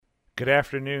Good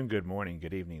afternoon, good morning,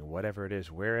 good evening, whatever it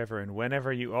is, wherever and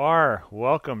whenever you are.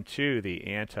 Welcome to the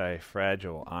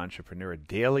Anti-Fragile Entrepreneur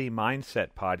Daily Mindset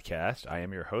Podcast. I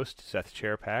am your host, Seth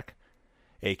Czerepak,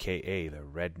 aka the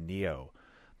Red Neo,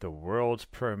 the world's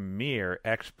premier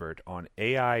expert on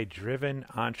AI-driven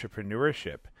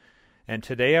entrepreneurship. And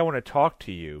today I want to talk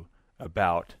to you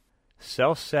about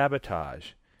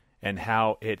self-sabotage and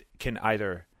how it can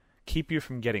either keep you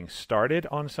from getting started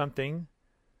on something,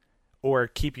 or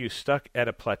keep you stuck at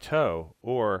a plateau,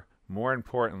 or more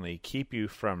importantly, keep you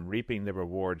from reaping the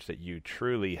rewards that you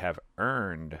truly have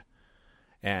earned.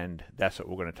 And that's what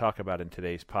we're going to talk about in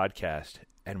today's podcast.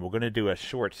 And we're going to do a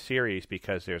short series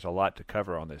because there's a lot to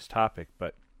cover on this topic.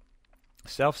 But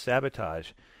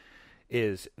self-sabotage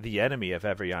is the enemy of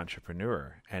every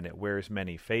entrepreneur, and it wears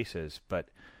many faces. But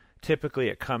typically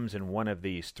it comes in one of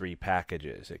these three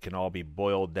packages. It can all be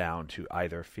boiled down to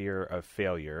either fear of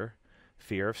failure,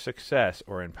 fear of success,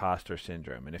 or imposter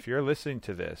syndrome. And if you're listening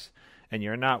to this and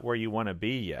you're not where you want to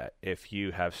be yet, if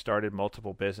you have started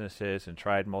multiple businesses and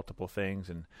tried multiple things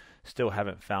and still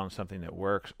haven't found something that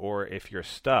works, or if you're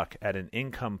stuck at an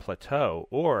income plateau,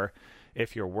 or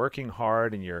if you're working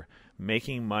hard and you're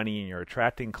making money and you're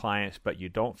attracting clients, but you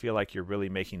don't feel like you're really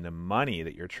making the money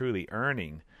that you're truly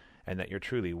earning and that you're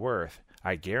truly worth,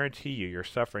 I guarantee you're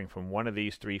suffering from one of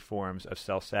these three forms of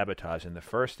self-sabotage. And the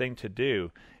first thing to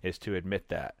do is to admit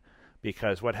that.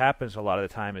 Because what happens a lot of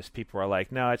the time is people are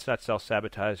like, no, it's not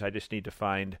self-sabotage, I just need to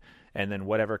find, and then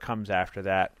whatever comes after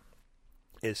that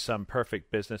is some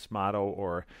perfect business model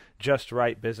or just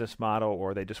right business model,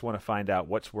 or they just want to find out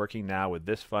what's working now with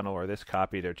this funnel or this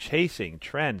copy. They're chasing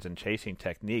trends and chasing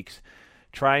techniques,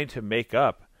 trying to make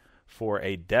up for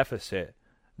a deficit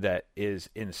that is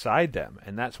inside them.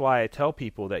 And that's why I tell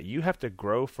people that you have to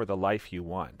grow for the life you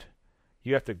want.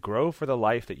 You have to grow for the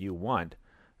life that you want,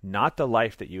 not the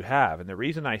life that you have. And the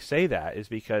reason I say that is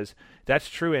because that's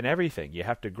true in everything. You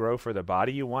have to grow for the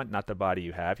body you want, not the body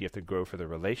you have. You have to grow for the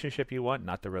relationship you want,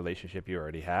 not the relationship you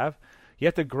already have. You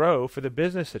have to grow for the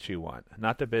business that you want,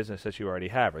 not the business that you already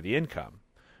have, or the income,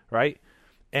 right?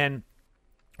 And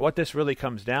what this really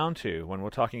comes down to when we're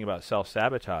talking about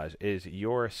self-sabotage is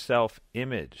your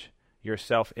self-image. Your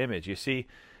self-image. You see,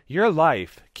 your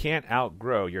life can't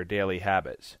outgrow your daily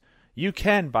habits. You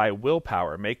can, by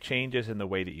willpower, make changes in the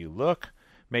way that you look,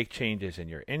 make changes in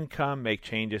your income, make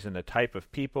changes in the type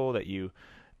of people that you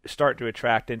start to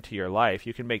attract into your life.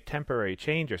 You can make temporary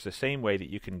changes the same way that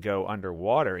you can go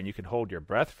underwater and you can hold your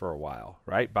breath for a while,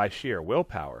 right, by sheer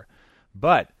willpower.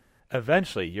 But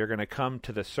eventually, you're going to come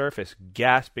to the surface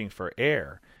gasping for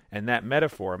air, and that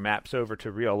metaphor maps over to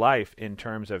real life in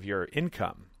terms of your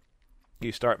income.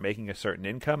 You start making a certain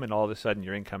income, and all of a sudden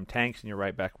your income tanks, and you're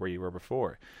right back where you were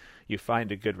before. You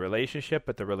find a good relationship,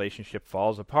 but the relationship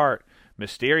falls apart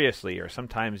mysteriously, or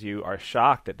sometimes you are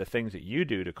shocked at the things that you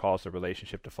do to cause the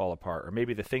relationship to fall apart, or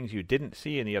maybe the things you didn't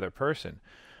see in the other person,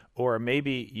 or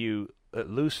maybe you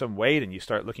lose some weight and you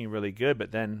start looking really good,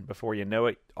 but then before you know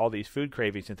it, all these food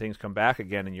cravings and things come back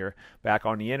again, and you're back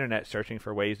on the internet searching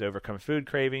for ways to overcome food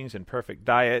cravings and perfect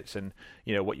diets and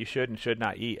what you should and should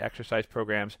not eat, exercise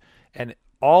programs, and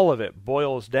all of it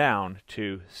boils down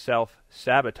to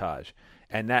self-sabotage.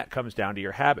 And that comes down to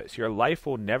your habits. Your life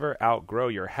will never outgrow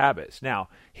your habits. Now,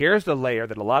 here's the layer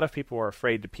that a lot of people are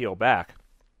afraid to peel back.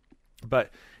 But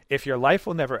if your life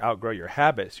will never outgrow your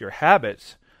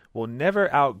habits will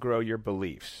never outgrow your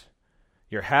beliefs.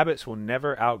 Your habits will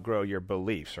never outgrow your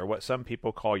beliefs, or what some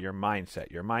people call your mindset.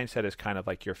 Your mindset is kind of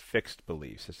like your fixed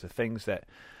beliefs. It's the things that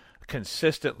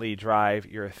consistently drive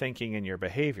your thinking and your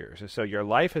behaviors. And so your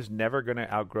life is never going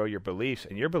to outgrow your beliefs,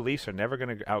 and your beliefs are never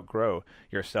going to outgrow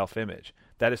your self-image.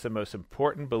 That is the most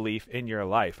important belief in your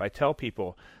life. I tell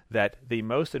people that the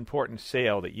most important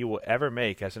sale that you will ever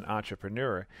make as an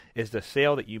entrepreneur is the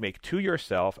sale that you make to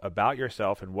yourself about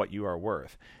yourself and what you are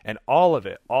worth. And all of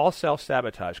it, all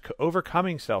self-sabotage,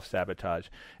 overcoming self-sabotage,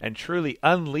 and truly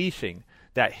unleashing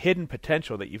that hidden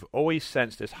potential that you've always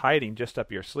sensed is hiding just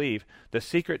up your sleeve. The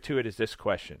secret to it is this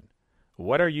question: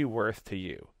 what are you worth to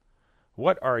you?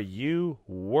 What are you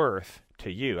worth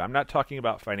to you? I'm not talking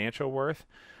about financial worth.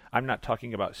 I'm not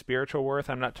talking about spiritual worth.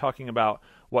 I'm not talking about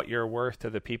what you're worth to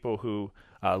the people who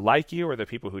like you or the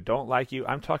people who don't like you.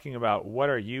 I'm talking about what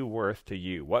are you worth to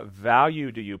you? What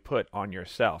value do you put on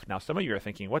yourself? Now, some of you are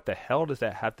thinking, what the hell does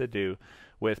that have to do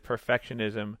with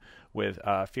perfectionism, with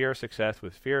fear of success,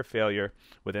 with fear of failure,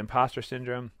 with imposter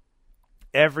syndrome?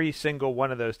 Every single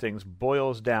one of those things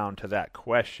boils down to that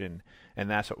question, and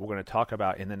that's what we're going to talk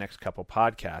about in the next couple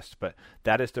podcasts. But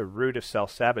that is the root of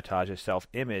self-sabotage, is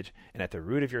self-image, and at the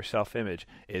root of your self-image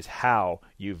is how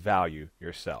you value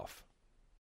yourself.